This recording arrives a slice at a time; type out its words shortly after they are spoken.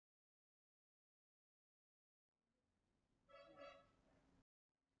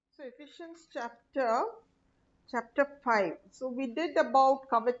So Ephesians chapter 5. So we did about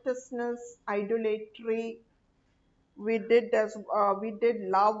covetousness, idolatry. We did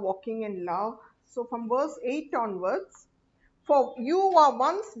love, walking in love. So from verse 8 onwards, for you are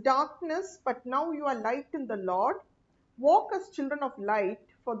once darkness, but now you are light in the Lord. Walk as children of light,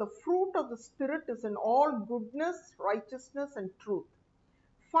 for the fruit of the Spirit is in all goodness, righteousness, and truth,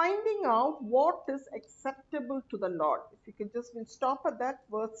 finding out what is acceptable to the Lord. If you could just, we'll stop at that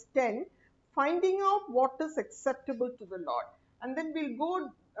verse 10, finding out what is acceptable to the Lord. And then we'll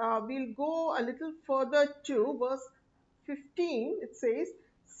go a little further to verse 15. It says,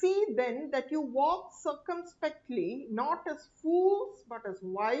 see then that you walk circumspectly, not as fools, but as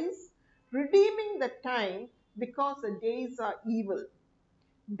wise, redeeming the time, because the days are evil.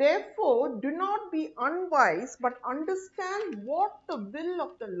 Therefore, do not be unwise, but understand what the will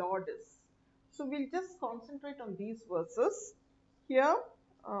of the Lord is. So we'll just concentrate on these verses. Here,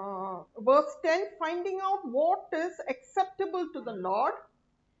 verse 10, finding out what is acceptable to the Lord.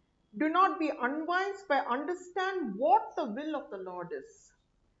 Do not be unwise, but understand what the will of the Lord is.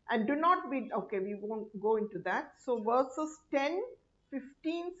 And do not be, okay, we won't go into that. So verses 10,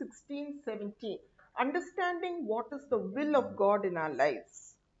 15, 16, 17. Understanding what is the will of God in our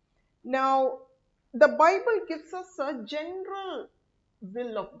lives. Now, the Bible gives us a general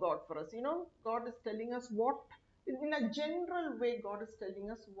will of God for us. God is telling us in a general way, God is telling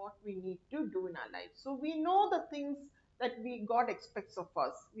us what we need to do in our lives. So we know the things that God expects of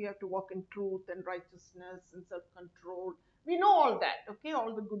us. We have to walk in truth and righteousness and self-control. We know all that, okay?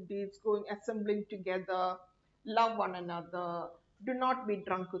 All the good deeds, assembling together, love one another, do not be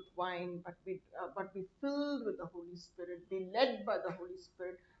drunk with wine, but be filled with the Holy Spirit, be led by the Holy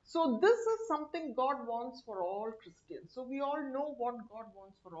Spirit. So this is something God wants for all Christians. So we all know what God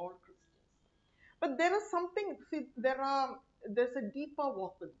wants for all Christians. But there is something, there's a deeper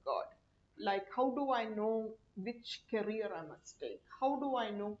walk with God. Like, how do I know which career I must take? How do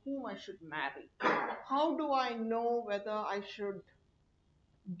I know whom I should marry? How do I know whether I should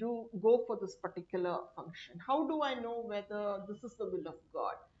go for this particular function? How do I know whether this is the will of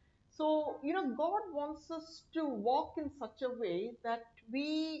God? So, God wants us to walk in such a way that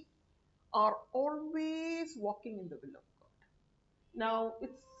we are always walking in the will of God. Now,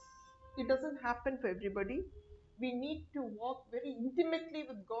 it doesn't happen for everybody. We need to walk very intimately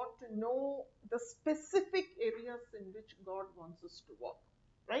with God to know the specific areas in which God wants us to walk,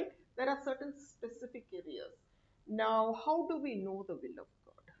 right? There are certain specific areas. Now, how do we know the will of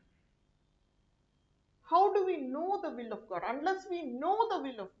God? How do we know the will of God? Unless we know the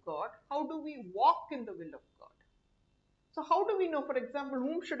will of God, how do we walk in the will of God? So how do we know, for example,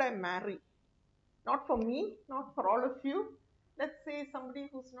 whom should I marry? Not for me, not for all of you. Let's say somebody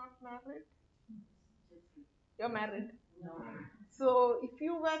who's not married. You're married. No. So if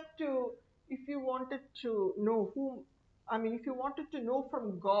you wanted to know if you wanted to know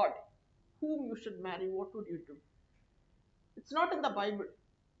from God whom you should marry, what would you do? It's not in the Bible.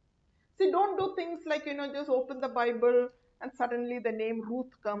 See, don't do things like, just open the Bible and suddenly the name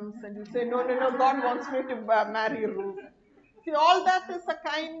Ruth comes and you say, no, no, no, God wants me to marry Ruth. See, all that is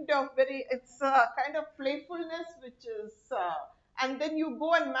it's a kind of playfulness, which is, and then you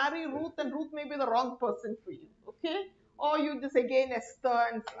go and marry Ruth, and Ruth may be the wrong person for you, okay? Or you just again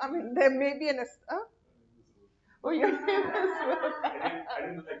Esther, and there may be an Esther. Oh, your name is Ruth. I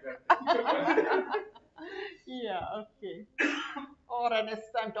didn't like that. Yeah, okay. Or an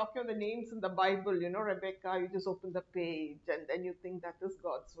Esther, I'm talking of the names in the Bible, Rebecca, you just open the page and then you think that is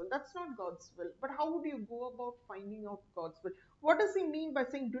God's will. That's not God's will. But how would you go about finding out God's will? What does he mean by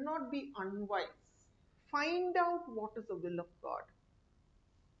saying, do not be unwise? Find out what is the will of God.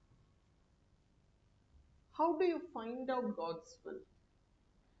 How do you find out God's will?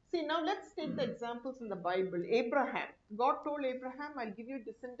 See, now let's take the examples in the Bible. Abraham. God told Abraham, I'll give you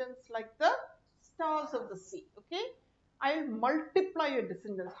descendants like the stars of the sea. Okay? I'll multiply your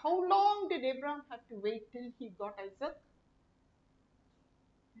descendants. How long did Abraham have to wait till he got Isaac?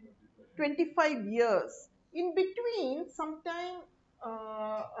 25 years. In between, sometime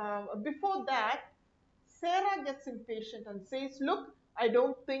before that, Sarah gets impatient and says, look, I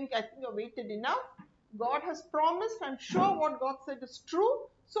think I waited enough. God has promised. I'm sure what God said is true.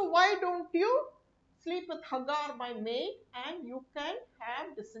 So why don't you sleep with Hagar, my maid, and you can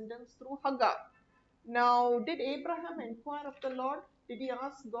have descendants through Hagar. Now, did Abraham inquire of the Lord? Did he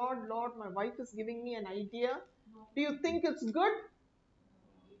ask God, Lord, my wife is giving me an idea. Do you think it's good?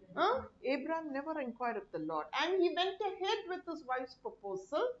 Abraham never inquired of the Lord. And he went ahead with his wife's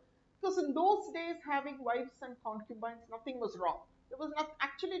proposal, because in those days, having wives and concubines, nothing was wrong. It was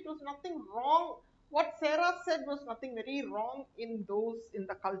nothing wrong What Sarah said was nothing very wrong in those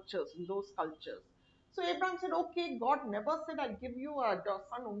cultures. So Abraham said, okay, God never said I'll give you a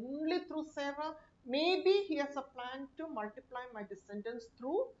son only through Sarah. Maybe he has a plan to multiply my descendants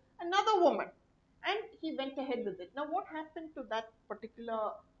through another woman. And he went ahead with it. Now, what happened to that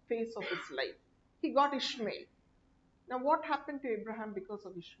particular phase of his life? He got Ishmael. Now, what happened to Abraham because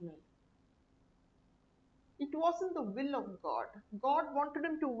of Ishmael? It wasn't the will of God. God wanted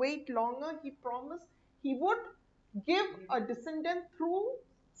him to wait longer. He promised he would give a descendant through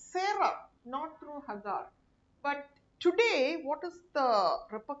Sarah, not through Hagar. But today, what is the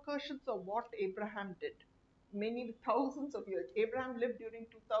repercussions of what Abraham did? Many thousands of years. Abraham lived during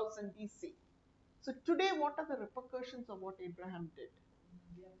 2000 BC. So today, what are the repercussions of what Abraham did?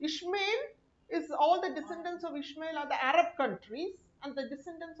 Ishmael is all the descendants of Ishmael are the Arab countries, and the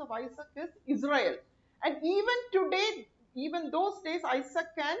descendants of Isaac is Israel. And even today, even those days, Isaac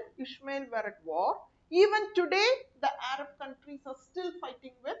and Ishmael were at war. Even today, the Arab countries are still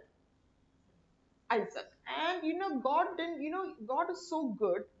fighting with Isaac. And God didn't, God is so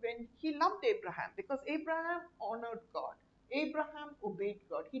good when he loved Abraham because Abraham honored God. Abraham obeyed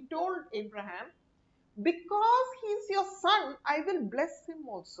God. He told Abraham, because he's your son, I will bless him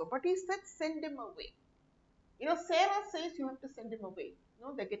also. But he said, send him away. Sarah says you have to send him away.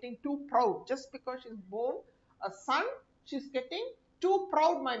 They're getting too proud. Just because she's born a son, she's getting too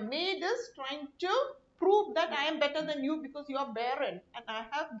proud. My maid is trying to prove that I am better than you because you are barren and I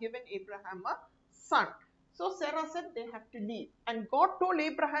have given Abraham a son. So Sarah said they have to leave. And God told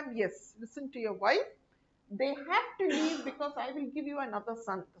Abraham, yes, listen to your wife. They have to leave because I will give you another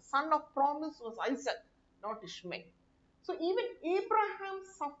son. The son of promise was Isaac, not Ishmael. So even Abraham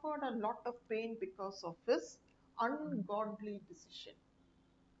suffered a lot of pain because of his ungodly decision.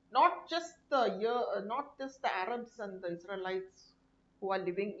 Not just the Arabs and the Israelites who are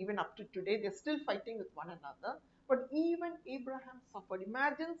living even up to today, they're still fighting with one another. But even Abraham suffered.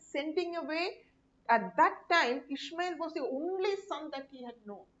 Imagine sending away, at that time, Ishmael was the only son that he had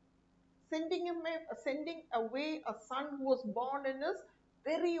known. Sending away a son who was born in his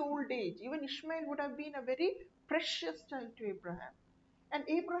very old age. Even Ishmael would have been a very precious child to Abraham. And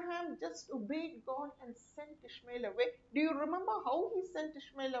Abraham just obeyed God and sent Ishmael away. Do you remember how he sent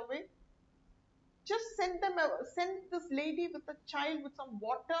Ishmael away? Just send this lady with a child with some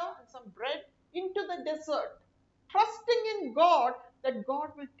water and some bread into the desert, trusting in God that God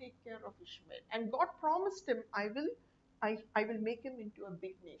will take care of Ishmael. And God promised him, I will make him into a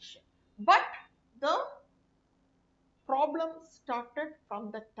big nation. But the problem started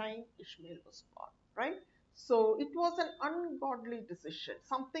from the time Ishmael was born, right? So it was an ungodly decision,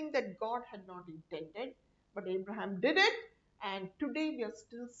 something that God had not intended, but Abraham did it. And today we are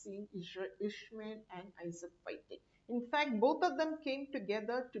still seeing Ishmael and Isaac fighting. In fact, both of them came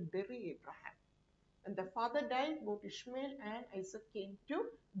together to bury Abraham. When the father died, both Ishmael and Isaac came to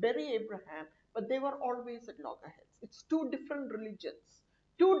bury Abraham, but they were always at loggerheads. It's two different religions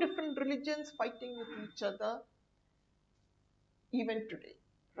fighting with each other even today,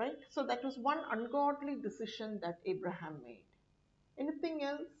 right? So that was one ungodly decision that Abraham made. Anything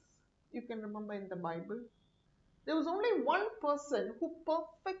else you can remember in the Bible? There was only one person who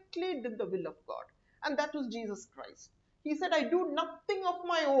perfectly did the will of God, and that was Jesus Christ. He said, I do nothing of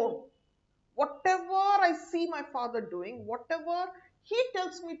my own. Whatever I see my Father doing, whatever He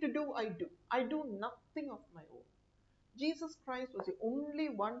tells me to do, I do. I do nothing of my own. Jesus Christ was the only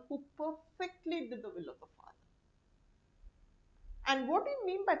one who perfectly did the will of the Father. And what do you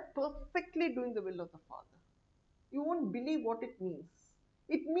mean by perfectly doing the will of the Father? You won't believe what it means.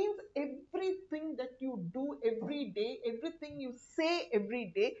 It means everything that you do every day, everything you say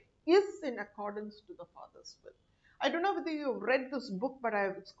every day is in accordance to the Father's will. I don't know whether you've read this book, but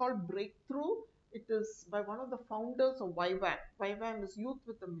it's called Breakthrough. It is by one of the founders of YWAM. YWAM is Youth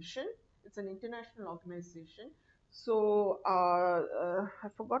with a Mission. It's an international organization. So I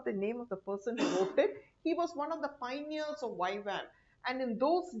forgot the name of the person who wrote it. He was one of the pioneers of YWAM. And in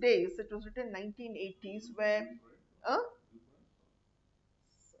those days, it was written in 1980s, where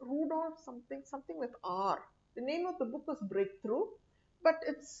Rudolph something with R. The name of the book is Breakthrough, but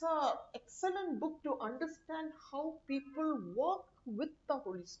it's an excellent book to understand how people work with the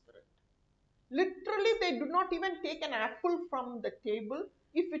Holy Spirit. Literally, they do not even take an apple from the table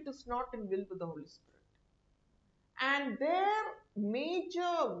if it is not in will with the Holy Spirit. And their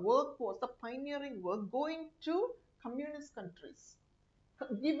major work was the pioneering work, going to communist countries,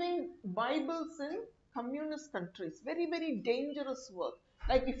 giving Bibles in communist countries. Very, very dangerous work.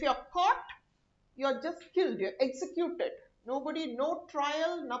 Like if you're caught, you're just killed, you're executed. Nobody, no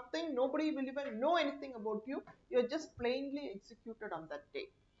trial, nothing, nobody will even know anything about you. You're just plainly executed on that day.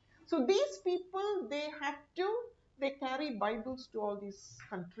 So these people, they carry Bibles to all these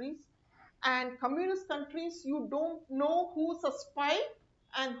countries. And communist countries, you don't know who's a spy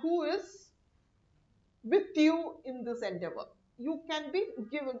and who is with you in this endeavor. You can be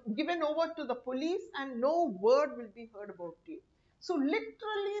given over to the police and no word will be heard about you. So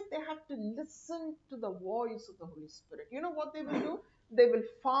literally they have to listen to the voice of the Holy Spirit. You know what they will do? They will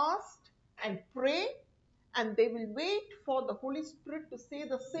fast and pray and they will wait for the Holy Spirit to say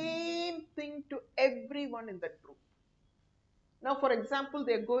the same thing to everyone in that group. Now, for example,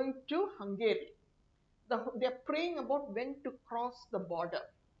 they're going to Hungary. They're praying about when to cross the border.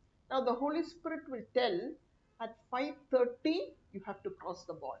 Now the Holy Spirit will tell at 5:30 you have to cross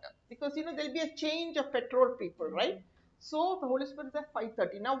the border, because there'll be a change of petrol people, right? So the Holy Spirit is at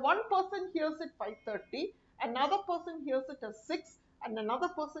 5:30. Now one person hears it 5:30, another person hears it at 6, and another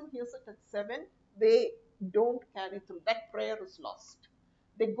person hears it at 7. They don't carry through. That prayer is lost.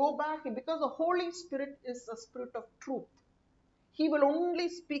 They go back because the Holy Spirit is a spirit of truth. He will only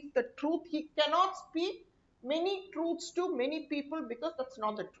speak the truth. He cannot speak many truths to many people because that's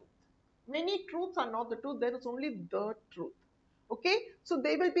not the truth. Many truths are not the truth. There is only the truth. Okay? So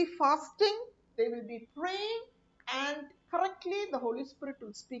they will be fasting, they will be praying, and correctly the Holy Spirit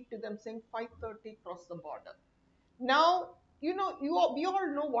will speak to them saying 5:30 cross the border. Now, we all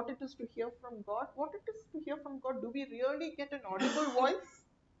know what it is to hear from God. What it is to hear from God, do we really get an audible voice?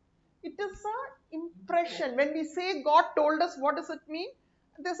 It is an impression. When we say God told us, what does it mean?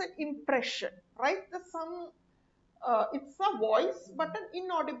 There's an impression, right? It's a voice, but an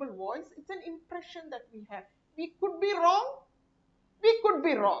inaudible voice. It's an impression that we have. We could be wrong. We could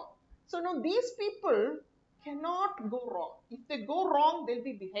be wrong. So now these people cannot go wrong. If they go wrong, they'll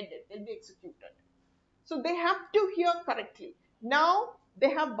be beheaded. They'll be executed. So they have to hear correctly. Now they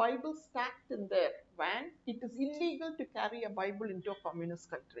have Bibles stacked in their van. It is illegal to carry a Bible into a communist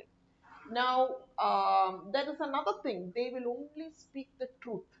country. Now, there is another thing. They will only speak the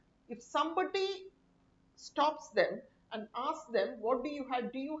truth. If somebody stops them and asks them, what do you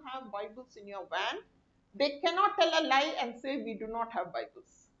have? Do you have Bibles in your van? They cannot tell a lie and say, we do not have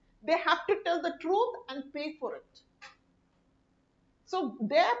Bibles. They have to tell the truth and pay for it. So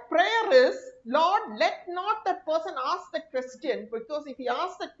their prayer is, Lord, let not that person ask the question, because if he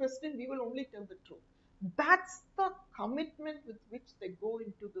asks that question, we will only tell the truth. That's the commitment with which they go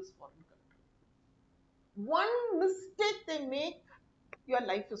into this foreign country. One mistake they make, your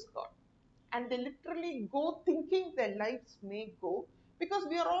life is gone. And they literally go thinking their lives may go, because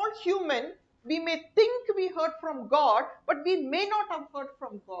we are all human. We may think we heard from God, but we may not have heard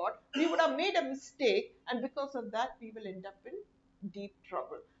from God. We would have made a mistake, and because of that, we will end up in deep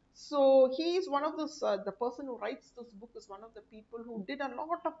trouble. So he is one of those, the person who writes this book is one of the people who did a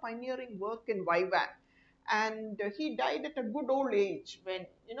lot of pioneering work in Vivan. And he died at a good old age, when,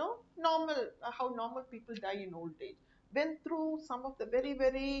 normal, how normal people die in old age. Went through some of the very,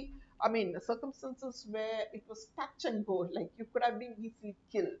 very, circumstances where it was touch and go, like you could have been easily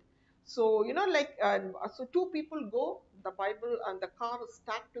killed. So, so two people go, the Bible and the car is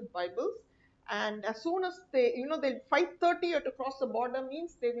stacked with Bibles. And as soon as they 5:30 you have to cross the border,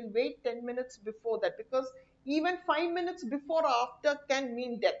 means they will wait 10 minutes before that, because even 5 minutes before or after can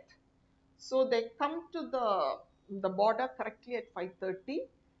mean death. So they come to the border correctly at 5:30,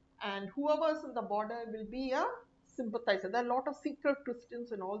 and whoever is in the border will be a sympathizer. There are a lot of secret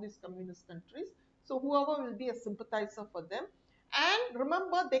Christians in all these communist countries. So whoever will be a sympathizer for them. And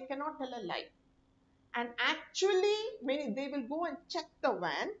remember, they cannot tell a lie. And actually, they will go and check the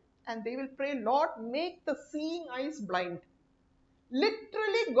van and they will pray, Lord, make the seeing eyes blind.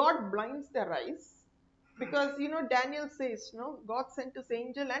 Literally, God blinds their eyes, because Daniel says, God sent his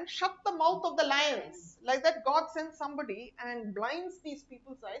angel and shut the mouth of the lions. Like that, God sends somebody and blinds these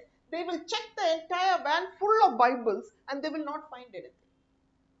people's eyes. They will check the entire van full of Bibles and they will not find anything.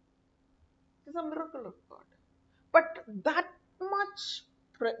 It's a miracle of God. But with that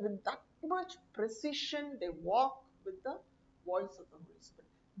much precision, they walk with the voice of the Holy Spirit.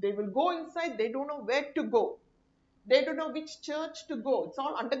 They will go inside, they don't know where to go. They don't know which church to go. It's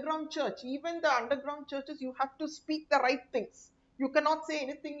all underground church. Even the underground churches, you have to speak the right things. You cannot say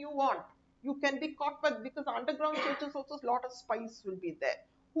anything you want. You can be caught by, because underground churches also, a lot of spies will be there.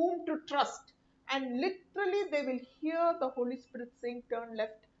 Whom to trust. And literally they will hear the Holy Spirit saying, turn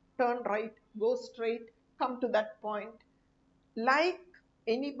left, turn right, go straight, come to that point. Like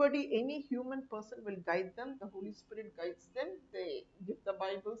anybody, any human person will guide them. The Holy Spirit guides them. They give the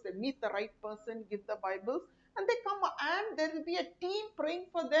Bibles, they meet the right person, give the Bibles, and they come, and there will be a team praying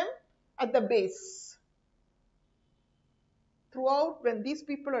for them at the base. throughout when these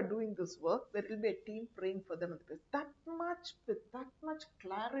people are doing this work, there will be a team praying for them. With that much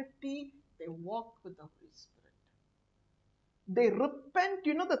clarity, they walk with the Holy Spirit. They repent,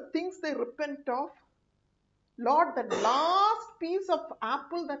 the things they repent of. Lord, that last piece of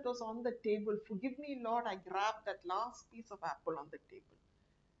apple that was on the table, forgive me, Lord, I grabbed that last piece of apple on the table.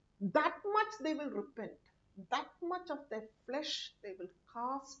 That much they will repent. That much of their flesh they will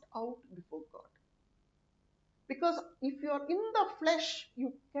cast out before God. Because if you are in the flesh,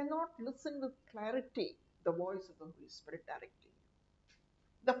 you cannot listen with clarity the voice of the Holy Spirit directly.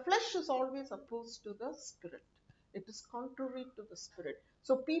 The flesh is always opposed to the Spirit. It is contrary to the Spirit.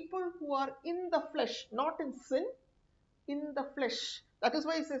 So people who are in the flesh, not in sin, in the flesh. That is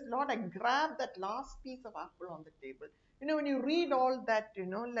why he says, Lord, I grabbed that last piece of apple on the table. When you read all that,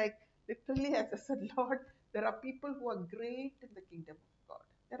 like literally, as I said, Lord, there are people who are great in the kingdom of God.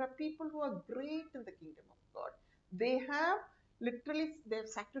 There are people who are great in the kingdom of God. They have they've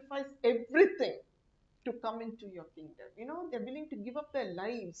sacrificed everything to come into your kingdom. They're willing to give up their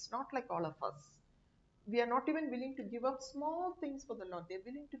lives, not like all of us. We are not even willing to give up small things for the Lord. They're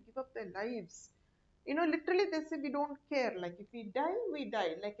willing to give up their lives. Literally they say we don't care. Like if we die, we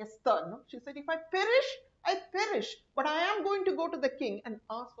die. Like Esther, no? She said, if I perish, I perish. But I am going to go to the king and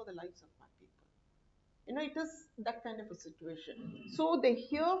ask for the lives of my people. It is that kind of a situation. So they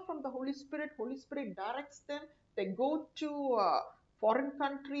hear from the Holy Spirit. Holy Spirit directs them. They go to a foreign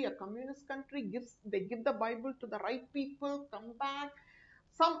country, a communist country, they give the Bible to the right people, come back.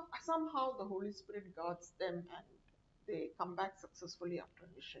 Somehow the Holy Spirit guards them and they come back successfully after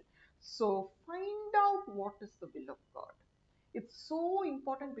a mission. So find out what is the will of God. It's so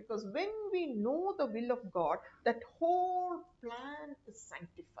important because when we know the will of God, that whole plan is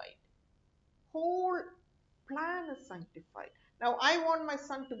sanctified. Whole plan is sanctified. Now, I want my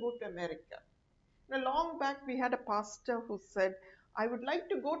son to go to America. Long back, we had a pastor who said, I would like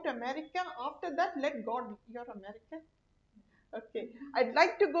to go to America. After that, let God, you're American? Okay. I'd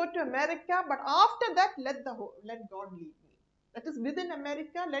like to go to America, but after that, let God lead me. That is within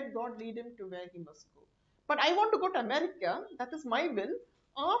America, let God lead him to where he must go. But I want to go to America. That is my will.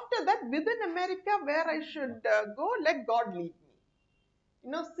 After that, within America, where I should go, let God lead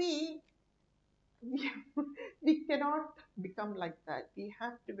me. See, we cannot become like that. We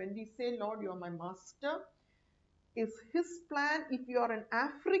have to, when we say, Lord, you are my master, is his plan. If you are in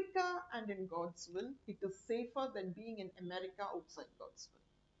Africa and in God's will, it is safer than being in America outside God's will.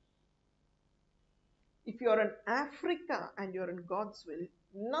 If you are in Africa and you're in God's will,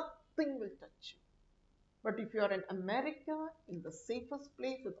 nothing will touch you. But if you are in America, in the safest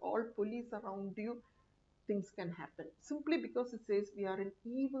place with all police around you, things can happen. Simply because it says we are in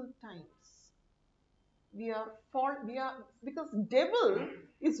evil times. Because devil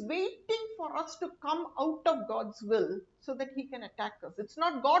is waiting for us to come out of God's will so that he can attack us.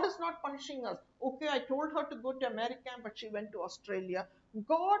 God is not punishing us. Okay, I told her to go to America, but she went to Australia.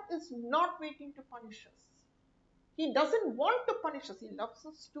 God is not waiting to punish us. He doesn't want to punish us. He loves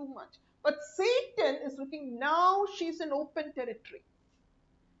us too much. But Satan is looking, now she's in open territory.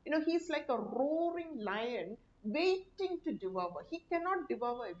 He's like a roaring lion waiting to devour. He cannot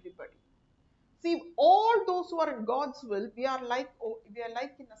devour everybody. See, all those who are in God's will, we are like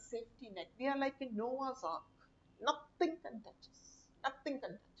in a safety net. We are like in Noah's ark. Nothing can touch us. Nothing can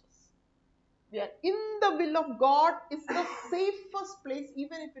touch us. We are in the will of God. Is the safest place,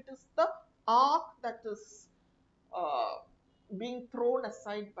 even if it is the ark that is being thrown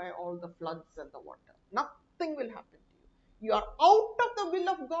aside by all the floods and the water. Nothing will happen to you. You are out of the will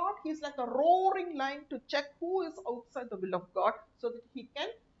of God. He's like a roaring lion to check who is outside the will of God so that he can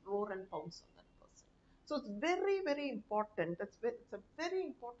roar and pounce on that person. So it's very, very important. It's a very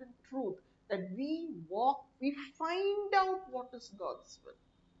important truth that we find out what is God's will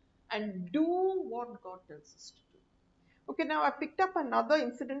and do what God tells us to do. Okay, now I picked up another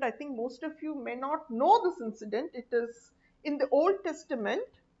incident. I think most of you may not know this incident. It is in the Old Testament,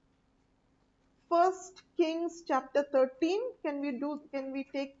 1 Kings chapter 13. Can we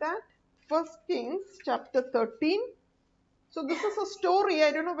take that? 1 Kings chapter 13. So this is a story.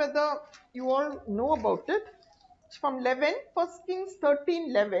 I don't know whether you all know about it. It's from 11, 1 Kings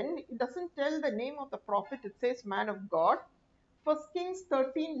 13:11. It doesn't tell the name of the prophet. It says man of God. 1 Kings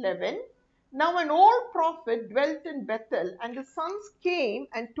 13:11. Now an old prophet dwelt in Bethel, and his sons came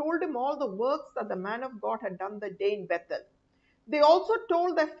and told him all the works that the man of God had done that day in Bethel. They also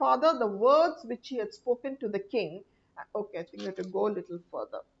told their father the words which he had spoken to the king. Okay, I think we have to go a little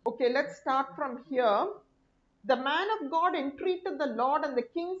further. Okay, let's start from here. The man of God entreated the Lord, and the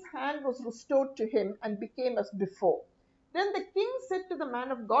king's hand was restored to him and became as before. Then the king said to the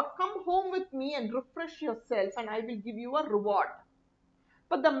man of God, come home with me and refresh yourself, and I will give you a reward.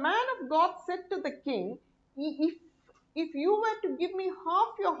 But the man of God said to the king, if you were to give me half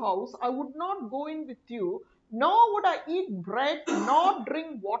your house, I would not go in with you, nor would I eat bread nor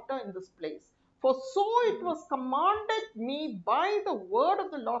drink water in this place. For so it was commanded me by the word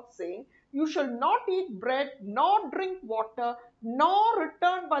of the Lord, saying, you shall not eat bread nor drink water, nor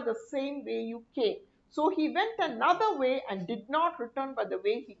return by the same way you came. So he went another way and did not return by the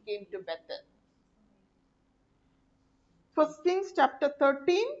way he came to Bethel. First Kings chapter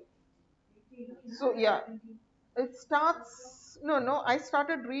 13. So yeah, it starts, no, I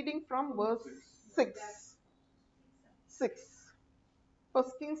started reading from verse 6. 6.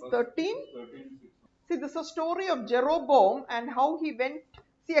 First Kings 13. See, this is a story of Jeroboam and how he went.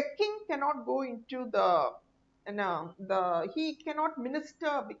 See, a king cannot go into he cannot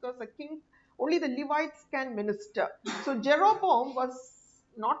minister, because a king, only the Levites can minister. So Jeroboam was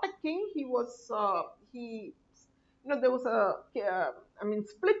not a king. He was, there was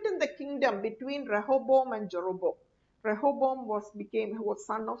split in the kingdom between Rehoboam and Jeroboam. Rehoboam was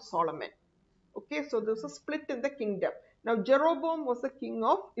son of Solomon. Okay, so there's a split in the kingdom. Now Jeroboam was the king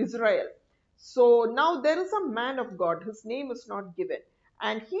of Israel. So now there is a man of God, his name is not given.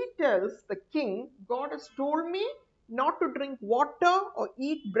 And he tells the king, God has told me not to drink water or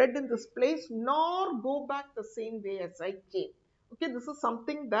eat bread in this place, nor go back the same way as I came. Okay, this is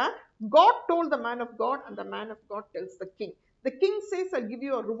something that God told the man of God, and the man of God tells the king. The king says, I'll give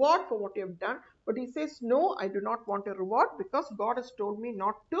you a reward for what you have done. But he says, no, I do not want a reward, because God has told me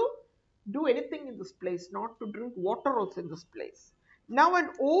not to do anything in this place, not to drink water also in this place. Now an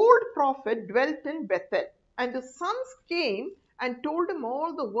old prophet dwelt in Bethel, and his sons came and told him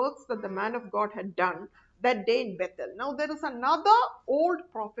all the works that the man of God had done that day in Bethel. Now there is another old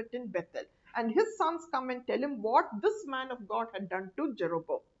prophet in Bethel, and his sons come and tell him what this man of God had done to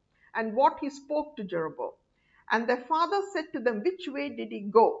Jeroboam and what he spoke to Jeroboam. And their father said to them, which way did he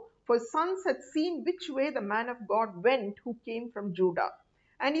go? For his sons had seen which way the man of God went who came from Judah.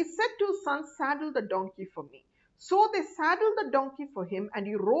 And he said to his sons, saddle the donkey for me. So they saddled the donkey for him, and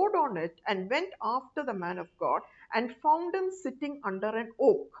he rode on it and went after the man of God and found him sitting under an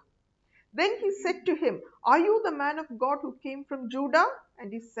oak. Then he said to him, are you the man of God who came from Judah?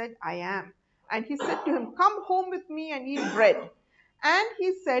 And he said, I am. And he said to him, come home with me and eat bread. And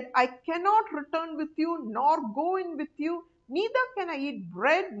he said, I cannot return with you, nor go in with you, neither can I eat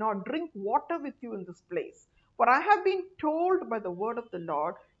bread nor drink water with you in this place. For I have been told by the word of the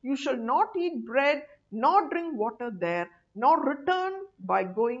Lord, you shall not eat bread nor drink water there, nor return by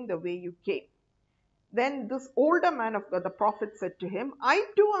going the way you came. Then this older man of God, the prophet, said to him, I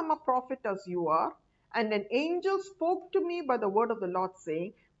too am a prophet as you are. And an angel spoke to me by the word of the Lord,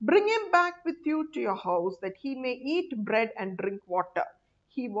 saying, bring him back with you to your house, that he may eat bread and drink water.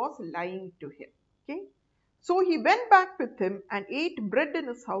 He was lying to him. Okay. So he went back with him and ate bread in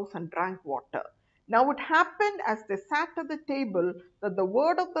his house and drank water. Now it happened as they sat at the table that the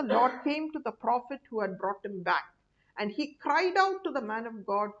word of the Lord came to the prophet who had brought him back. And he cried out to the man of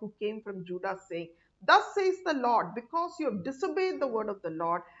God who came from Judah, saying, thus says the Lord, because you have disobeyed the word of the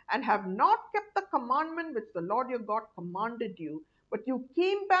Lord and have not kept the commandment which the Lord your God commanded you, but you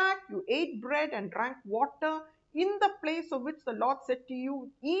came back, you ate bread and drank water in the place of which the Lord said to you,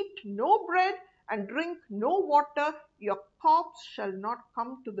 eat no bread and drink no water, your corpse shall not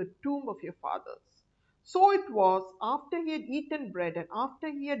come to the tomb of your fathers. So it was, after he had eaten bread and after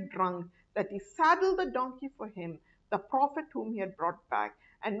he had drunk, that he saddled the donkey for him, the prophet whom he had brought back.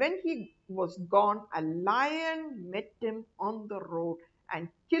 And when he was gone, a lion met him on the road and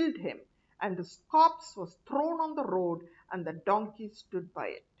killed him. And his corpse was thrown on the road, and the donkey stood by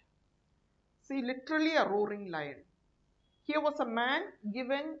it. See, literally a roaring lion. Here was a man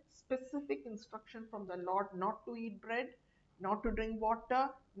given specific instruction from the Lord not to eat bread, not to drink water,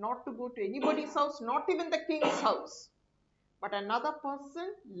 not to go to anybody's house, not even the king's house. But another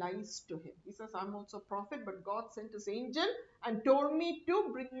person lies to him. He says, I'm also a prophet, but God sent his angel and told me to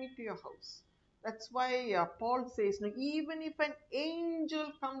bring me to your house. That's why Paul says, no, even if an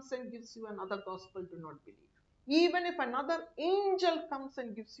angel comes and gives you another gospel, do not believe. Even if another angel comes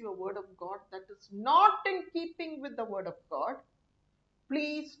and gives you a word of God that is not in keeping with the word of God,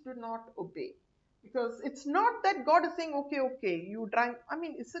 please do not obey. Because it's not that God is saying, okay, you drank. I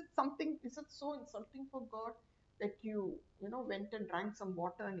mean, is it so insulting for God that you went and drank some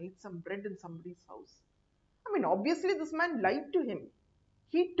water and ate some bread in somebody's house? I mean, obviously this man lied to him.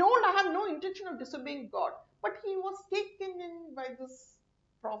 He told, I have no intention of disobeying God. But he was taken in by this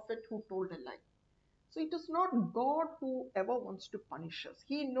prophet who told a lie. So it is not God who ever wants to punish us.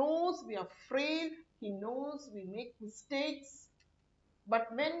 He knows we are frail. He knows we make mistakes. But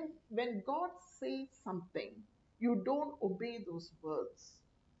when God says something, you don't obey those words,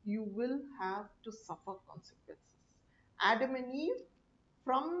 you will have to suffer consequences. Adam and Eve,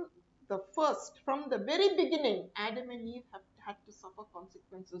 from from the very beginning, Adam and Eve have had to suffer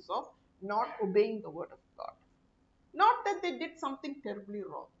consequences of not obeying the word of God. Not that they did something terribly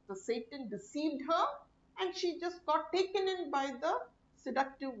wrong. The Satan deceived her and she just got taken in by the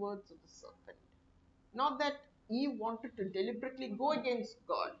seductive words of the serpent. Not that Eve wanted to deliberately go against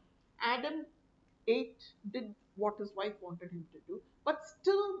God. Adam ate, did what his wife wanted him to do, but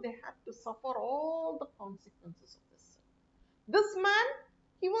still they had to suffer all the consequences of this sin. This man,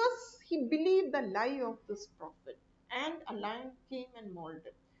 he believed the lie of this prophet, and a lion came and mauled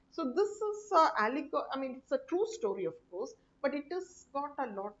him. So this is I mean, it's a true story, of course, but it has got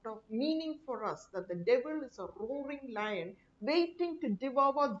a lot of meaning for us that the devil is a roaring lion waiting to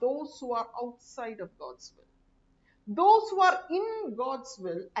devour those who are outside of God's will. Those who are in God's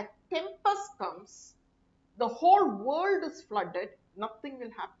will, a tempest comes, the whole world is flooded, nothing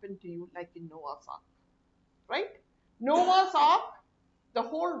will happen to you like in Noah's ark, right? Noah's ark, the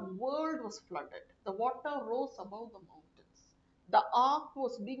whole world was flooded. The water rose above the mountains. The ark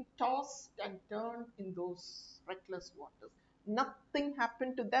was being tossed and turned in those reckless waters. Nothing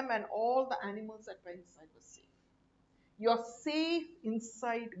happened to them, and all the animals that were inside were safe. You're safe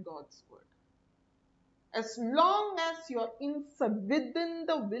inside God's word. As long as you're within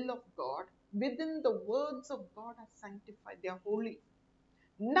the will of God, within the words of God are sanctified, they are holy.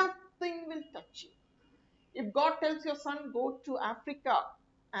 Nothing will touch you. If God tells your son, go to Africa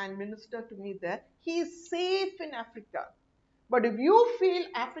and minister to me there, he is safe in Africa. But if you feel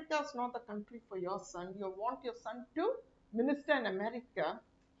Africa is not the country for your son, you want your son to minister in America,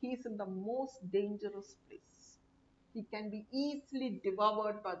 he is in the most dangerous place. He can be easily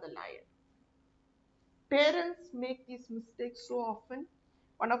devoured by the lion. Parents make these mistakes so often.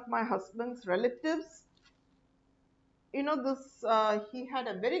 One of my husband's relatives, he had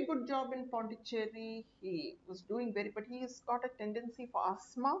a very good job in Pondicherry. He was doing but he's got a tendency for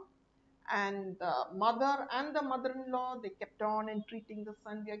asthma. And the mother and the mother-in-law, they kept on entreating the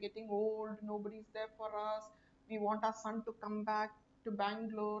son, we are getting old, nobody's there for us. We want our son to come back to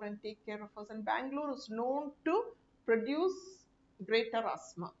Bangalore and take care of us. And Bangalore is known to produce greater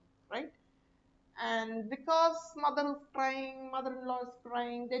asthma, right? And because mother is crying, mother-in-law is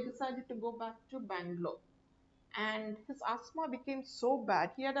crying, they decided to go back to Bangalore. And his asthma became so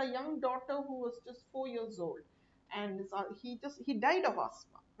bad. He had a young daughter who was just 4 years old, and he died of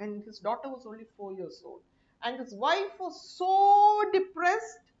asthma when his daughter was only 4 years old. And his wife was so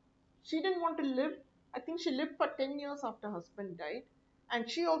depressed, she didn't want to live. I think she lived for 10 years after her husband died, and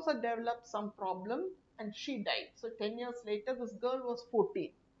she also developed some problem and she died. So 10 years later, this girl was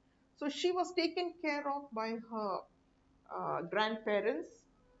 14. So she was taken care of by her grandparents.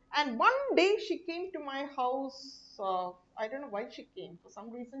 And one day she came to my house. I don't know why she came. For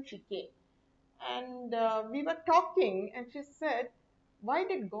some reason she came. And we were talking, and she said, why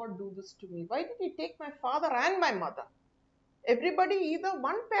did God do this to me? Why did he take my father and my mother? Everybody, either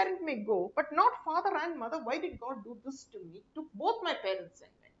one parent may go, but not father and mother. Why did God do this to me? Took both my parents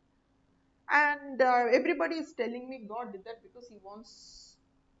and went. And everybody is telling me God did that because he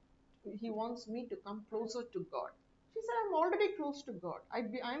wants me to come closer to God. She said, I'm already close to God.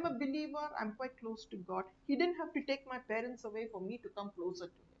 I'm a believer. I'm quite close to God. He didn't have to take my parents away for me to come closer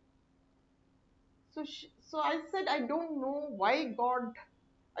to him. So I said, I don't know why God,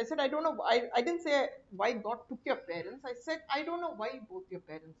 I said, I don't know. I didn't say why God took your parents. I said, I don't know why both your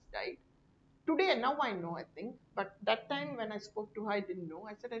parents died. Today, now I know, I think. But that time when I spoke to her, I didn't know.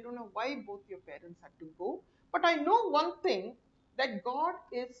 I said, I don't know why both your parents had to go. But I know one thing, that God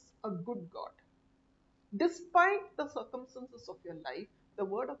is a good God. Despite the circumstances of your life, the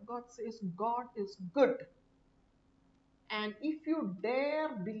word of God says God is good. And if you dare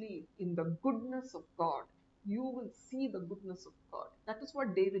believe in the goodness of God, you will see the goodness of God. That is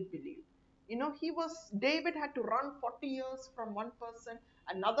what David believed. David had to run 40 years from one person,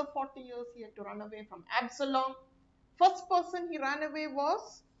 another 40 years he had to run away from Absalom. First person he ran away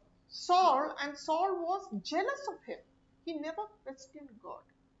was Saul, and Saul was jealous of him. He never questioned God.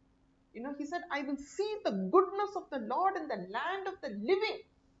 He said, I will see the goodness of the Lord in the land of the living.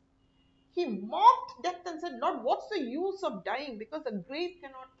 He mocked death and said, Lord, what's the use of dying? Because the grave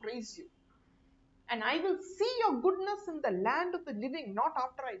cannot praise you. And I will see your goodness in the land of the living, not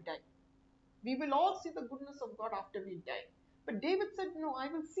after I die. We will all see the goodness of God after we die. But David said, no, I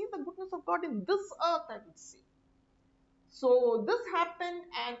will see the goodness of God in this earth, I will see. So this happened,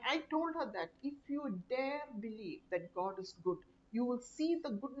 and I told her that if you dare believe that God is good, you will see the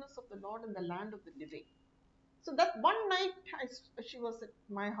goodness of the Lord in the land of the living. So that one night, she was at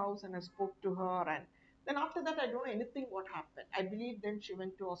my house and I spoke to her, and then after that, I don't know anything what happened. I believe then she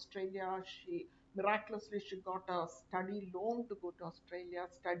went to Australia. She miraculously she got a study loan to go to Australia,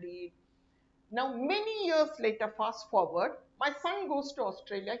 studied. Now, many years later, fast forward, my son goes to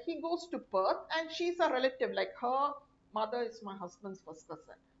Australia. He goes to Perth, and she's a relative. Like her mother is my husband's first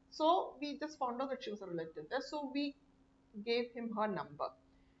cousin. So we just found out that she was a relative there. So we gave him her number.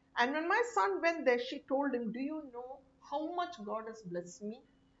 And when my son went there, she told him, do you know how much God has blessed me?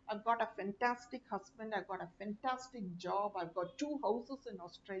 I've got a fantastic husband. I've got a fantastic job. I've got two houses in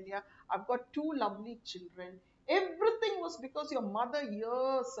Australia. I've got two lovely children. Everything was because your mother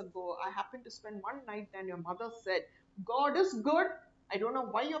years ago, I happened to spend one night and your mother said, God is good. I don't know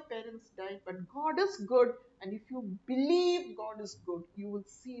why your parents died, but God is good. And if you believe God is good, you will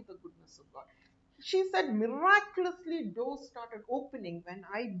see the goodness of God. She said, miraculously, doors started opening when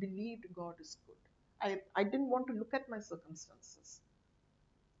I believed God is good. I didn't want to look at my circumstances,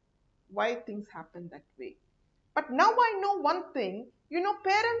 why things happen that way. But now I know one thing,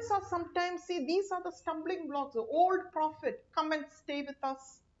 parents are sometimes, see, these are the stumbling blocks. The old prophet, come and stay with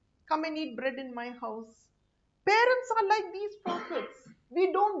us, come and eat bread in my house. Parents are like these prophets.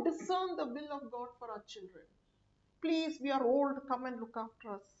 We don't discern the will of God for our children. Please, we are old, come and look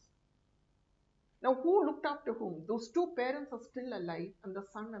after us. Now, who looked after whom? Those two parents are still alive, and the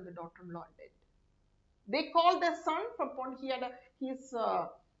son and the daughter-in-law are dead. They called their son from Pond. He's a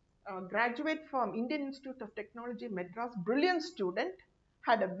graduate from Indian Institute of Technology, Madras, brilliant student,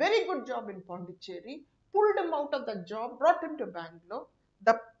 had a very good job in Pondicherry, pulled him out of the job, brought him to Bangalore.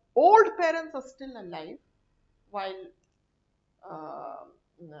 The old parents are still alive, while uh,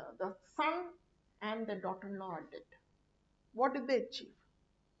 the son and the daughter-in-law are dead. What did they achieve?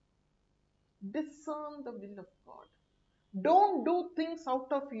 Discern the will of God. Don't do things out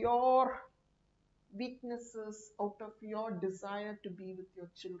of your weaknesses, out of your desire to be with your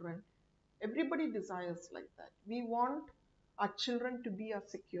children. Everybody desires like that. We want our children to be our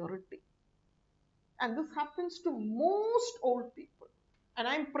security. And this happens to most old people. And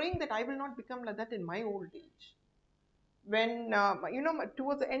I'm praying that I will not become like that in my old age. When,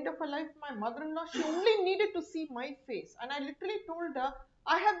 towards the end of her life, my mother in law, she only needed to see my face. And I literally told her,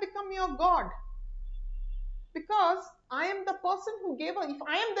 I have become your God. Because I am the person who gave her. If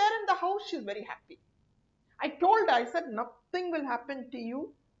I am there in the house, she's very happy. I told her, I said, nothing will happen to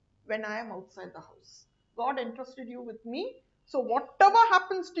you when I am outside the house. God entrusted you with me. So whatever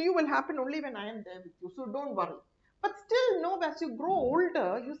happens to you will happen only when I am there with you. So don't worry. But still, no, as you grow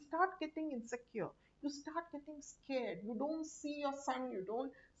older, you start getting insecure. You start getting scared. You don't see your son.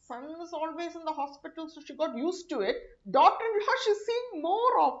 Son is always in the hospital, so she got used to it. Daughter-in-law, she's seeing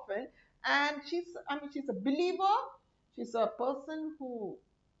more often. And she's a believer. She's a person who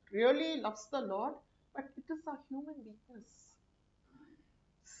really loves the Lord, but it is a human weakness.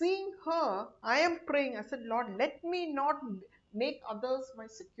 Seeing her, I am praying. I said, Lord, let me not make others my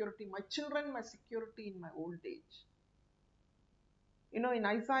security, my children my security in my old age. In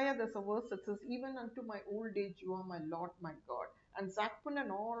Isaiah, there's a verse that says, even unto my old age, you are my Lord, my God. And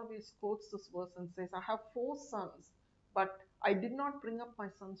Zakpanan always quotes this verse and says, I have 4 sons, but I did not bring up my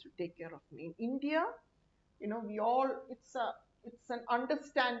sons to take care of me. In India, we all, it's an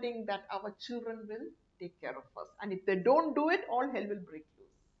understanding that our children will take care of us, and if they don't do it, all hell will break loose.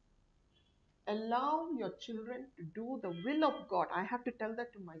 Allow your children to do the will of God. I have to tell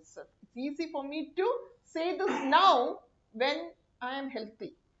that to myself. It's easy for me to say this now when I am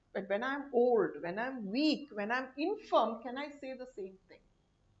healthy, but when I'm old, when I'm weak, when I'm infirm, can I say the same thing?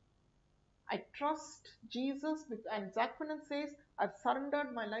 I trust Jesus, and Zakpanan says, I've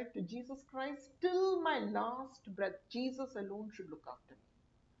surrendered my life to Jesus Christ till my last breath. Jesus alone should look after me.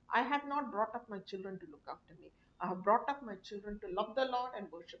 I have not brought up my children to look after me. I have brought up my children to love the Lord and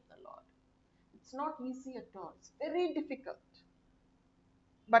worship the Lord. It's not easy at all. It's very difficult.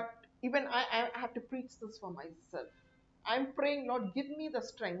 But even I have to preach this for myself. I'm praying, Lord, give me the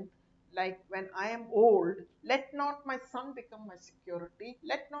strength. Like when I am old, let not my son become my security.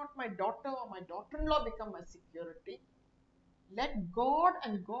 Let not my daughter or my daughter-in-law become my security. Let God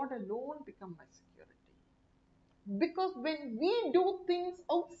and God alone become my security. Because when we do things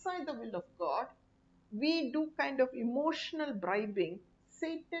outside the will of God, we do kind of emotional bribing,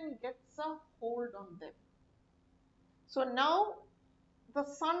 Satan gets a hold on them. So now the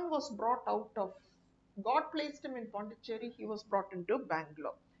son was brought out of, God placed him in Pondicherry, he was brought into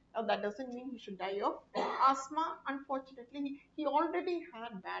Bangalore. Now that doesn't mean he should die of asthma. Unfortunately, he already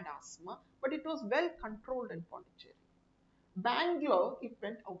had bad asthma, but it was well controlled in Pondicherry. Bangalore, it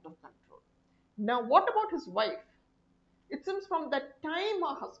went out of control. Now, what about his wife? It seems from the time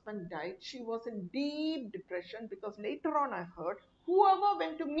her husband died, she was in deep depression because later on I heard whoever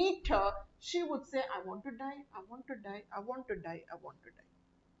went to meet her, she would say, I want to die, I want to die, I want to die, I want to die.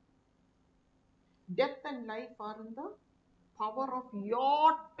 Death and life are in the power of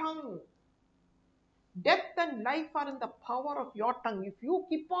your tongue. Death and life are in the power of your tongue. If you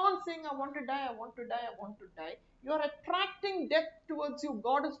keep on saying, I want to die, I want to die, I want to die, you are attracting death towards you.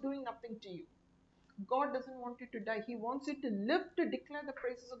 God is doing nothing to you. God doesn't want you to die. He wants you to live to declare the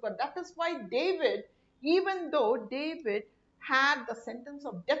praises of God. That is why David, even though David had the sentence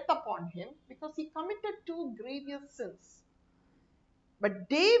of death upon him, because he committed two grievous sins. But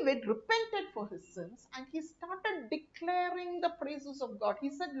David repented for his sins and he started declaring the praises of God. He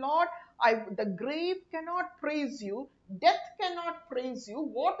said, Lord, the grave cannot praise you, death cannot praise you.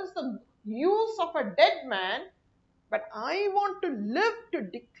 What is the use of a dead man? But I want to live to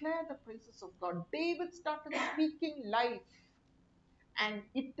declare the praises of God. David started speaking life, and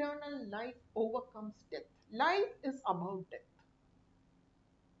eternal life overcomes death. Life is about death.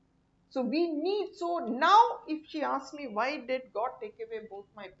 So now if she asks me, why did God take away both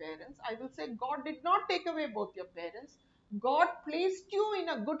my parents? I will say, God did not take away both your parents. God placed you in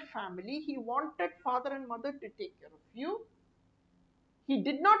a good family. He wanted father and mother to take care of you. He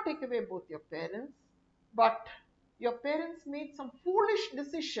did not take away both your parents, but your parents made some foolish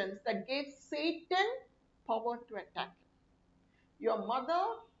decisions that gave Satan power to attack you. Your mother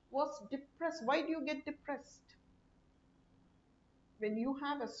was depressed. Why do you get depressed? When you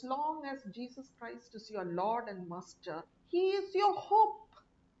have, as long as Jesus Christ is your Lord and Master, He is your hope.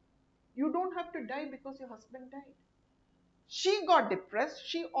 You don't have to die because your husband died. She got depressed.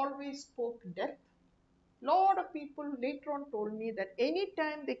 She always spoke death. Lot of people later on told me that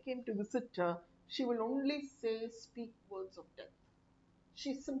anytime they came to visit her, she will only speak words of death.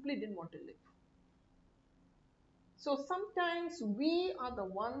 She simply didn't want to live. So sometimes we are the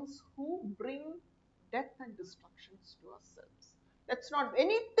ones who bring death and destructions to ourselves. That's not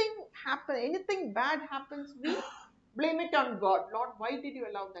anything bad happens, we blame it on God. Lord, why did you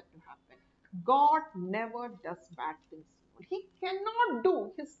allow that to happen? God never does bad things. He cannot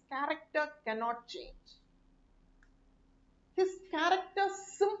do, his character cannot change. His character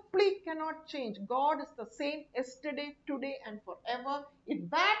simply cannot change. God is the same yesterday, today, and forever. If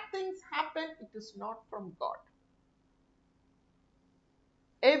bad things happen, it is not from God.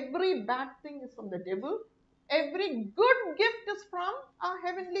 Every bad thing is from the devil. Every good gift is from our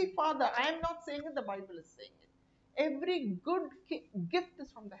Heavenly Father. I am not saying it, the Bible is saying it. Every good gift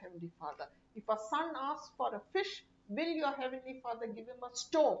is from the Heavenly Father. If a son asks for a fish, will your Heavenly Father give him a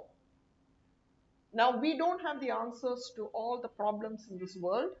stone? Now, we don't have the answers to all the problems in this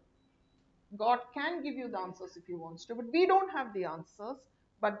world. God can give you the answers if He wants to, but we don't have the answers.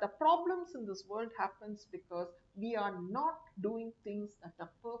 But the problems in this world happens because we are not doing things that are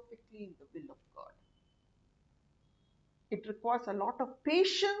perfectly in the will of God. It requires a lot of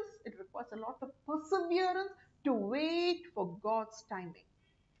patience. It requires a lot of perseverance to wait for God's timing.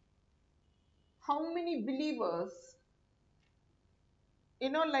 How many believers,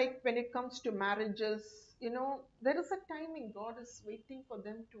 like when it comes to marriages, there is a timing. God is waiting for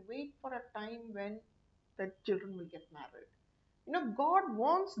them to wait for a time when the children will get married. God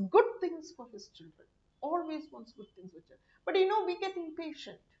wants good things for His children. Always wants good things for children. But we get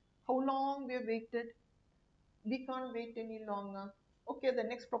impatient. How long we have waited? We can't wait any longer. Okay, the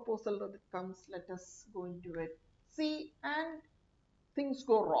next proposal that comes, let us go into it. See, and things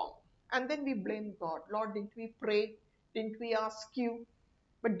go wrong. And then we blame God. Lord, didn't we pray? Didn't we ask you?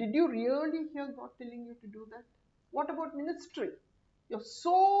 But did you really hear God telling you to do that? What about ministry? You're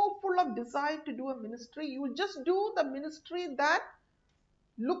so full of desire to do a ministry, you will just do the ministry that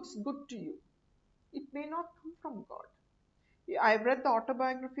looks good to you. It may not come from God. I've read the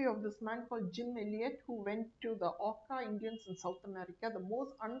autobiography of this man called Jim Elliot, who went to the Auca Indians in South America, the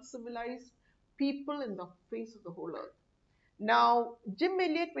most uncivilized people in the face of the whole earth. Now, Jim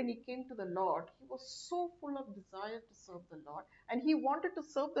Elliot, when he came to the Lord, he was so full of desire to serve the Lord, and he wanted to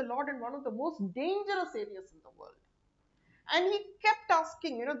serve the Lord in one of the most dangerous areas in the world. And he kept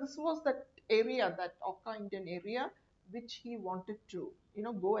asking, this was that area, that Auca Indian area, which he wanted to,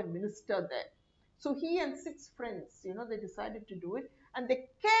 go and minister there. So he and 6 friends, they decided to do it. And they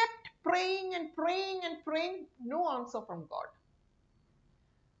kept praying and praying and praying, no answer from God.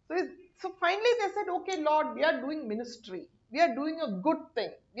 So finally they said, okay, Lord, we are doing ministry. We are doing a good thing.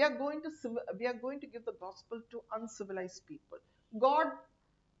 We are going to give the gospel to uncivilized people. God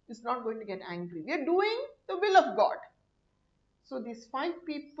is not going to get angry. We are doing the will of God. So these 5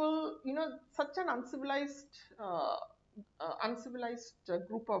 people, such an uncivilized uncivilized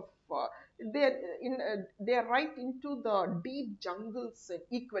group of they're they're right into the deep jungles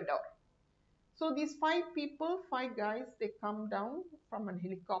in Ecuador. So these five people, five guys, they come down from a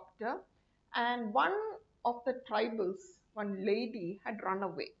helicopter, and one of the tribals, one lady, had run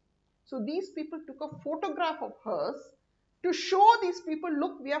away. So these people took a photograph of hers to show these people,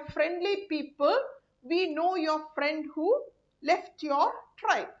 look, we are friendly people. We know your friend who left your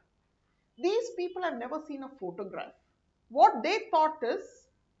tribe. These people have never seen a photograph. What they thought is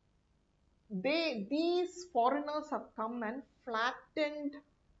these foreigners have come and flattened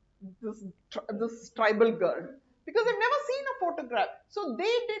this tribal girl because they've never seen a photograph. So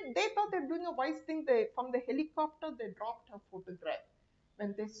they thought they're doing a wise thing. They from the helicopter they dropped her photograph.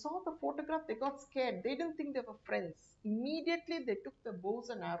 When they saw the photograph, they got scared. They didn't think they were friends. Immediately they took the bows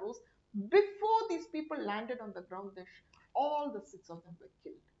and arrows. Before these people landed on the ground, all the six of them were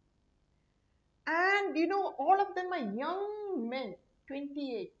killed. And all of them are young men,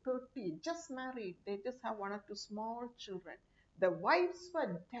 28, 30, just married. They just have one or two small children. The wives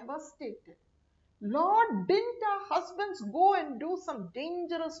were devastated. Lord, didn't our husbands go and do some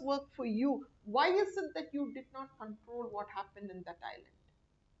dangerous work for you? Why is it that you did not control what happened in that island?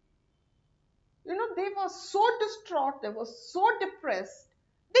 They were so distraught, they were so depressed.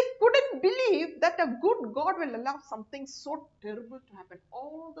 They couldn't believe that a good God will allow something so terrible to happen.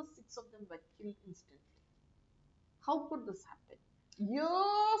 All the six of them were killed instantly. How could this happen?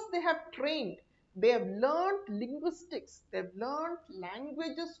 Years they have trained. They have learned linguistics. They've learned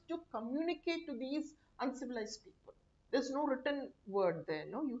languages to communicate to these uncivilized people. There's no written word there.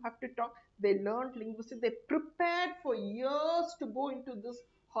 No, you have to talk. They learned linguistics. They prepared for years to go into this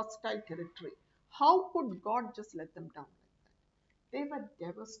hostile territory. How could God just let them down like that? They were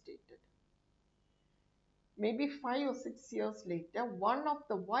devastated. Maybe 5 or 6 years later, one of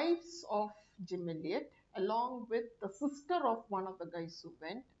the wives of Jim Elliot, along with the sister of one of the guys who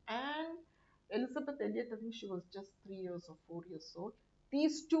went, and Elizabeth Elliot, I think she was just 3 years or 4 years old,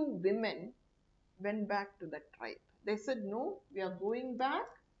 these two women went back to that tribe. They said, no, we are going back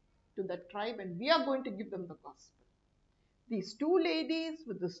to that tribe and we are going to give them the gospel. These two ladies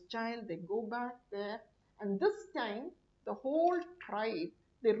with this child, they go back there, and this time the whole tribe,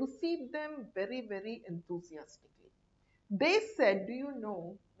 they received them very, very enthusiastically. They said, do you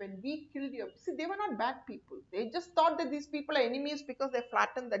know, when we killed your, see, they were not bad people. They just thought that these people are enemies because they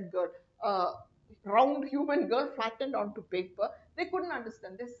flattened that girl, round human girl flattened onto paper. They couldn't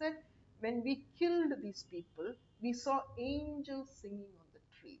understand. They said, when we killed these people, we saw angels singing on the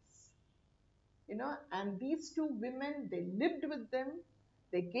trees. And these two women, they lived with them.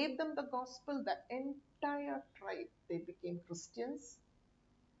 They gave them the gospel. The entire tribe, they became Christians.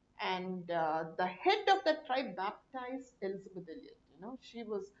 And the head of the tribe baptized Elizabeth Elliot. She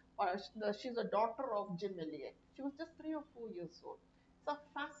was, she's a daughter of Jim Elliot. She was just 3 or 4 years old. It's a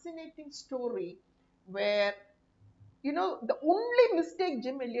fascinating story where, the only mistake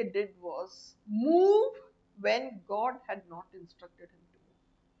Jim Elliot did was move when God had not instructed him to move.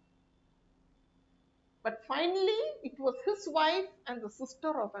 But finally, it was his wife and the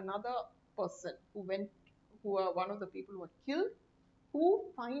sister of another person who were one of the people who were killed, who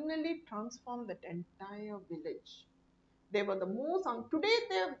finally transformed that entire village. They were the most. Today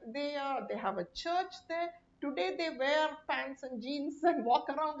they have a church there. Today they wear pants and jeans and walk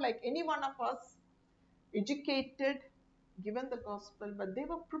around like any one of us, educated, given the gospel, but they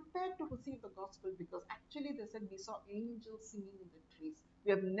were prepared to receive the gospel because actually they said we saw angels singing in the trees.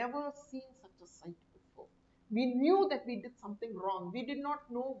 We have never seen such a sight before. We knew that we did something wrong. We did not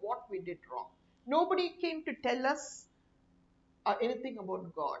know what we did wrong. Nobody came to tell us anything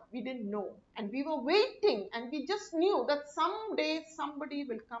about God. We didn't know. And we were waiting, and we just knew that someday somebody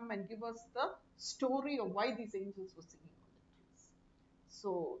will come and give us the story of why these angels were singing on the trees.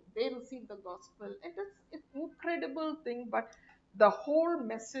 So they received the gospel. It is an incredible thing, but the whole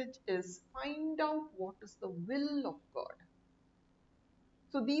message is find out what is the will of God.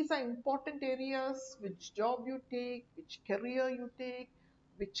 So these are important areas: which job you take, which career you take,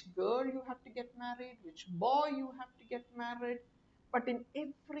 which girl you have to get married, which boy you have to get married. But in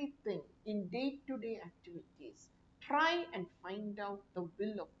everything, in day-to-day activities, try and find out the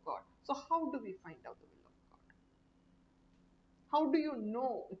will of God. So how do we find out the will of God? How do you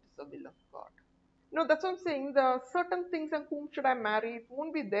know it is the will of God? No, that's what I'm saying. The certain things and whom should I marry, it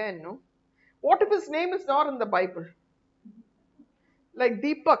won't be there, no? What if his name is not in the Bible? Like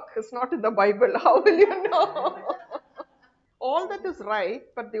Deepak is not in the Bible. How will you know? All that is right,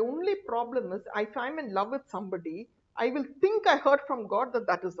 but the only problem is if I'm in love with somebody, I will think I heard from God that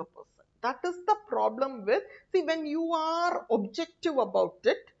that is the person. That is the problem see, when you are objective about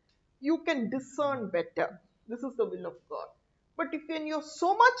it, you can discern better. This is the will of God. But if when you're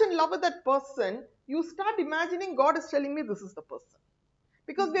so much in love with that person, you start imagining God is telling me this is the person.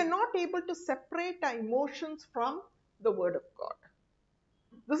 Because we are not able to separate our emotions from the word of God.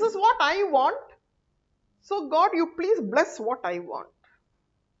 This is what I want. So God, you please bless what I want.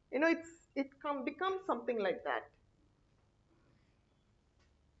 Becomes something like that.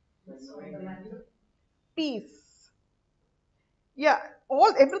 Peace. Yeah,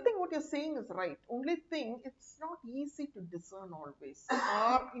 everything what you're saying is right. Only thing, it's not easy to discern always.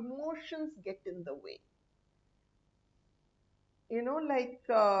 Our emotions get in the way.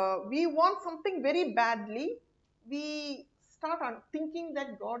 We want something very badly. We start on thinking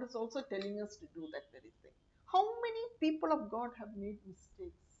that God is also telling us to do that very thing. How many people of God have made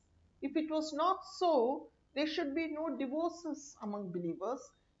mistakes? If it was not so, there should be no divorces among believers.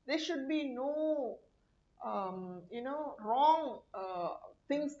 There should be no wrong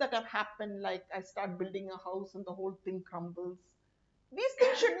things that have happened, like I start building a house and the whole thing crumbles. These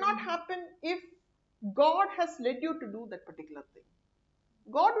things should not happen if God has led you to do that particular thing.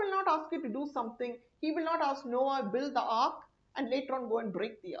 God will not ask you to do something. He will not ask Noah, build the ark and later on go and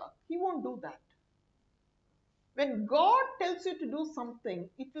break the ark. He won't do that. When God tells you to do something,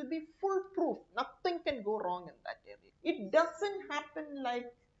 it will be foolproof. Nothing can go wrong in that area. It doesn't happen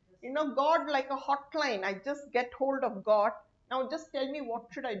like, God like a hotline. I just get hold of God. Now just tell me what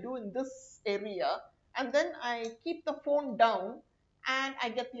should I do in this area. And then I keep the phone down and I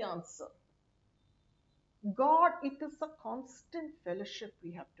get the answer. God, it is a constant fellowship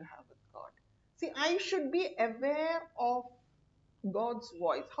we have to have with God. See, I should be aware of God's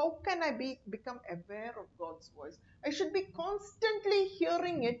voice. How can I become aware of God's voice? I should be constantly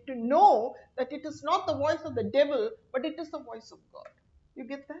hearing it to know that it is not the voice of the devil, but it is the voice of God. You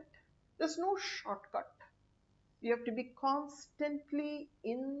get that? There's no shortcut. You have to be constantly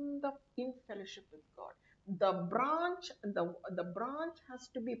in fellowship with God. The branch has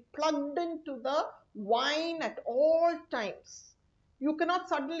to be plugged into the vine at all times. You cannot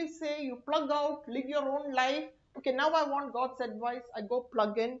suddenly say you plug out, live your own life. Okay, now I want God's advice. I go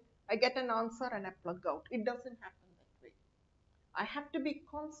plug in, I get an answer, and I plug out. It doesn't happen that way. I have to be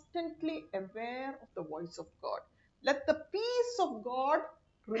constantly aware of the voice of God. Let the peace of God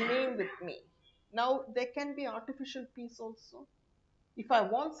remain with me. Now, there can be artificial peace also. If I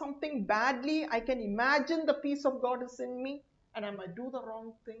want something badly, I can imagine the peace of God is in me and I might do the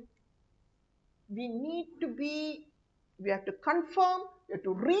wrong thing. We have to confirm, we have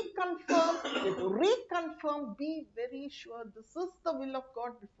to reconfirm, we have to reconfirm. Be very sure this is the will of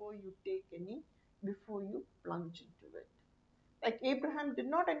God before you plunge into it. Like Abraham did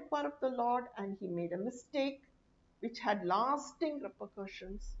not inquire of the Lord and he made a mistake which had lasting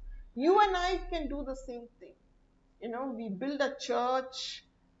repercussions. You and I can do the same thing. We build a church,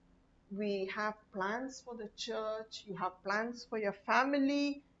 we have plans for the church, you have plans for your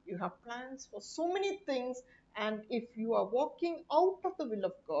family, you have plans for so many things. And if you are walking out of the will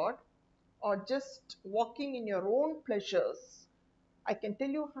of God or just walking in your own pleasures, I can tell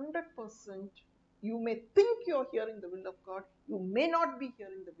you 100%, you may think you're hearing the will of God, you may not be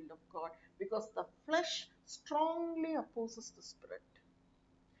hearing the will of God because the flesh strongly opposes the spirit.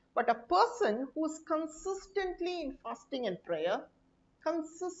 But a person who is consistently in fasting and prayer,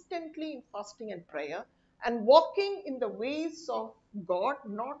 and walking in the ways of God,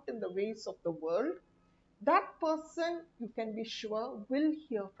 not in the ways of the world, that person, you can be sure, will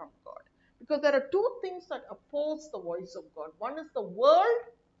hear from God. Because there are two things that oppose the voice of God. One is the world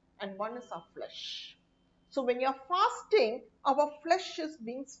and one is our flesh. So when you're fasting, our flesh is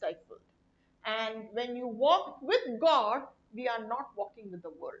being stifled. And when you walk with God, we are not walking with the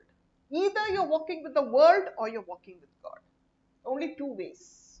world. Either you're walking with the world or you're walking with God. Only two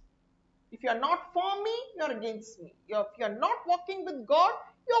ways. If you're not for me, you're against me. If you're not walking with God,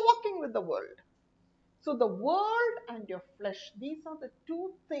 you're walking with the world. So the world and your flesh, these are the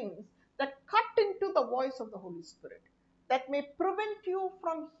two things that cut into the voice of the Holy Spirit that may prevent you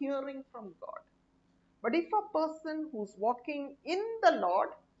from hearing from God. But if a person who's walking in the Lord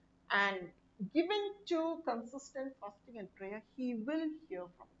and given to consistent fasting and prayer, he will hear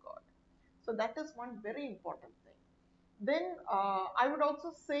from God. So that is one very important thing. Then I would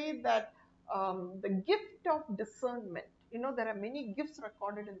also say that the gift of discernment, there are many gifts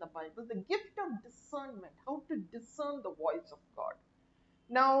recorded in the Bible. The gift of discernment, how to discern the voice of God.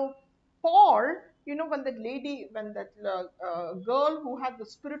 Now, Paul, when that girl who had the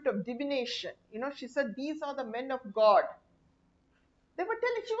spirit of divination, she said, these are the men of God. She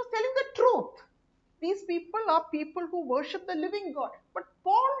was telling the truth. These people are people who worship the living God. But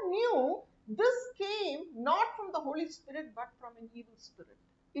Paul knew this came not from the Holy Spirit, but from an evil spirit.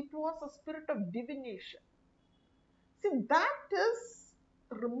 It was a spirit of divination. See, that is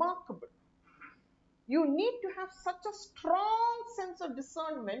remarkable. You need to have such a strong sense of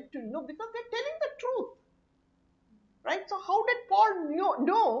discernment to know, because they're telling the truth, right? So, how did Paul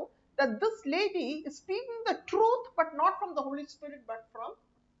know that this lady is speaking the truth, but not from the Holy Spirit, but from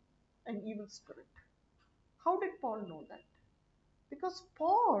an evil spirit? How did Paul know that? Because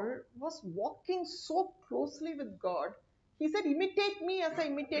Paul was walking so closely with God. He said, imitate me as I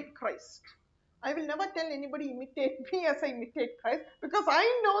imitate Christ. I will never tell anybody imitate me as I imitate Christ, because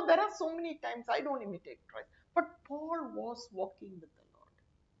I know there are so many times I don't imitate Christ. But Paul was walking with the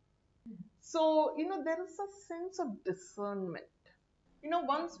Lord. So, there is a sense of discernment.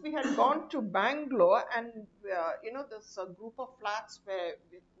 Once we had gone to Bangalore, and this group of flats where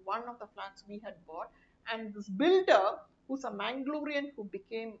one of the flats we had bought, and this builder, who's a Mangalorean who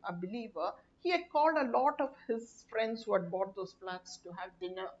became a believer, he had called a lot of his friends who had bought those flats to have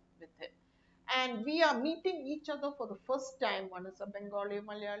dinner with him. And we are meeting each other for the first time. One is a Bengali,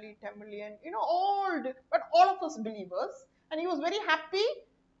 Malayali, Tamilian, but all of us believers. And he was very happy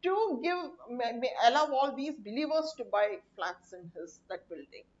to allow all these believers to buy flats in that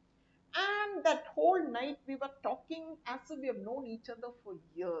building. And that whole night we were talking as if we have known each other for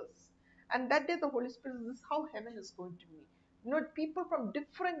years. And that day the Holy Spirit, this is how heaven is going to be. People from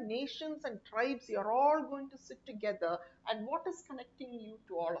different nations and tribes, you're all going to sit together. And what is connecting you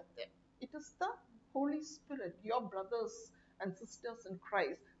to all of them? It is the Holy Spirit, your brothers and sisters in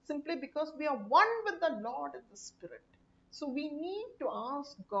Christ, simply because we are one with the Lord and the Spirit. So we need to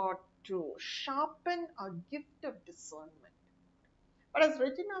ask God to sharpen our gift of discernment. But as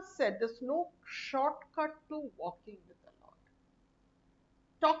Regina said, there's no shortcut to walking with the Lord.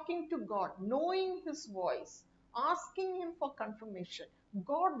 Talking to God, knowing His voice, asking Him for confirmation.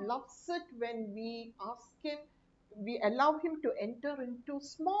 God loves it when we ask Him, we allow Him to enter into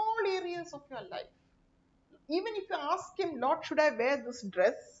small areas of your life. Even if you ask Him, Lord, should I wear this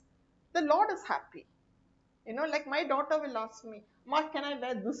dress? The Lord is happy. Like my daughter will ask me, Mark, can I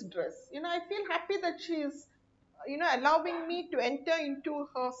wear this dress? I feel happy that she is, allowing me to enter into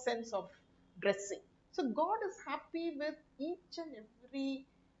her sense of dressing. So God is happy with each and every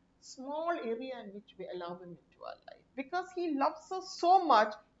small area in which we allow Him into our life, because He loves us so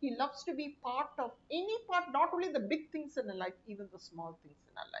much. He loves to be part of any part, not only the big things in our life, even the small things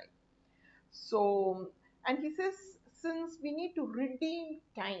in our life. So, and He says, since we need to redeem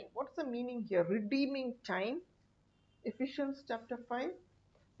time. What's the meaning here? Redeeming time. Ephesians chapter 5.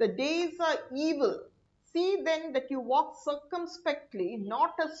 The days are evil. See then that you walk circumspectly,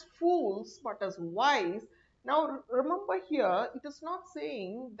 not as fools, but as wise. Now remember here, it is not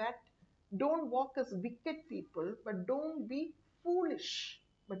saying that don't walk as wicked people, but don't be foolish,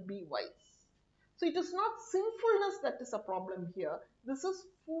 but be wise. So it is not sinfulness that is a problem here. This is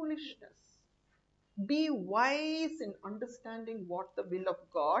foolishness. Be wise in understanding what the will of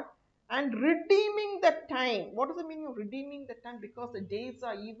God and redeeming the time. What is the meaning of redeeming the time? Because the days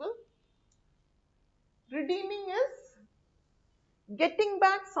are evil. Redeeming is getting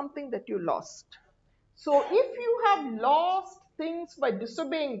back something that you lost. So if you have lost things by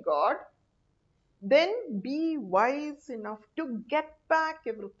disobeying God, then be wise enough to get back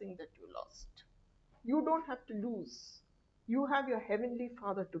everything that you lost. You don't have to lose. You have your Heavenly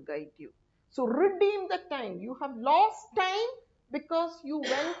Father to guide you. So redeem the time. You have lost time because you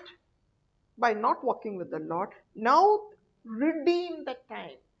went by not walking with the Lord. Now redeem the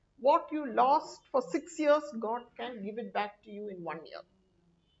time. What you lost for 6 years, God can give it back to you in 1 year.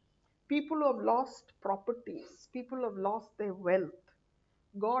 People who have lost properties, people who have lost their wealth,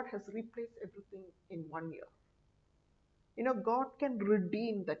 God has replaced everything in 1 year. God can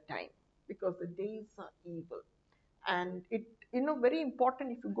redeem the time because the days are evil. And it, very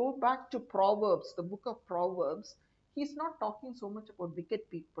important, if you go back to Proverbs, the book of Proverbs, he's not talking so much about wicked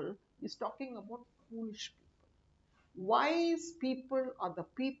people, he's talking about foolish people. Wise people are the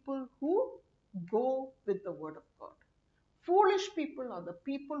people who go with the word of God. Foolish people are the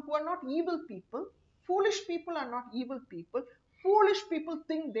people who are not evil people. Foolish people are not evil people. Foolish people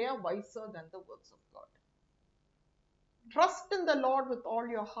think they are wiser than the words of God. Trust in the Lord with all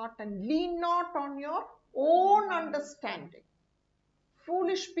your heart and lean not on your own understanding.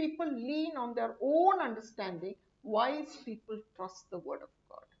 Foolish people lean on their own understanding. Wise people trust the word of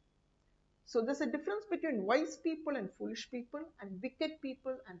God. So there's a difference between wise people and foolish people, and wicked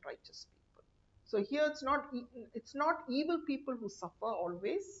people and righteous people. So here it's not evil people who suffer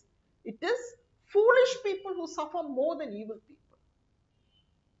always. It is foolish people who suffer more than evil people.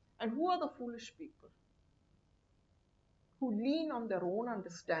 And who are the foolish people? Who lean on their own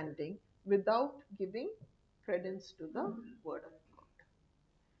understanding without giving credence to the word of God.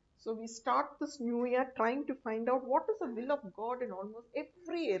 So we start this new year trying to find out what is the will of God in almost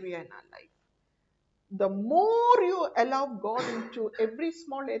every area in our life. The more you allow God into every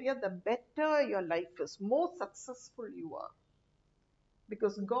small area, the better your life is, more successful you are.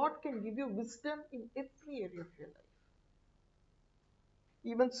 Because God can give you wisdom in every area of your life.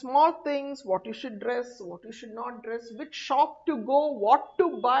 Even small things, what you should dress, what you should not dress, which shop to go, what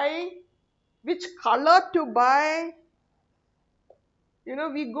to buy, which color to buy. You know,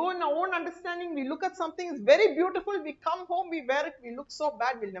 we go in our own understanding, we look at something, it's very beautiful, we come home, we wear it, we look so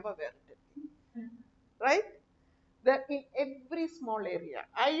bad, we'll never wear it. Right? That in every small area.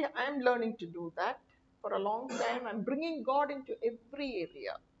 I am learning to do that for a long time. I'm bringing God into every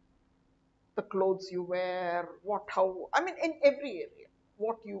area. The clothes you wear, I mean, in every area.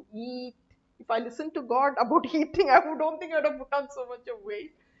 What you eat. If I listen to God about eating, I don't think I would have put on so much of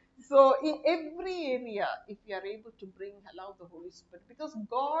weight. So in every area, if you are able to allow the Holy Spirit, because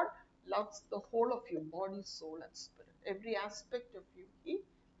God loves the whole of you, body, soul, and spirit. Every aspect of you, He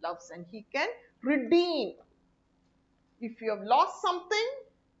loves, and He can redeem. If you have lost something,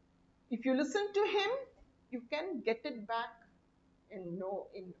 if you listen to Him, you can get it back in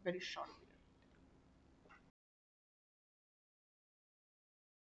very short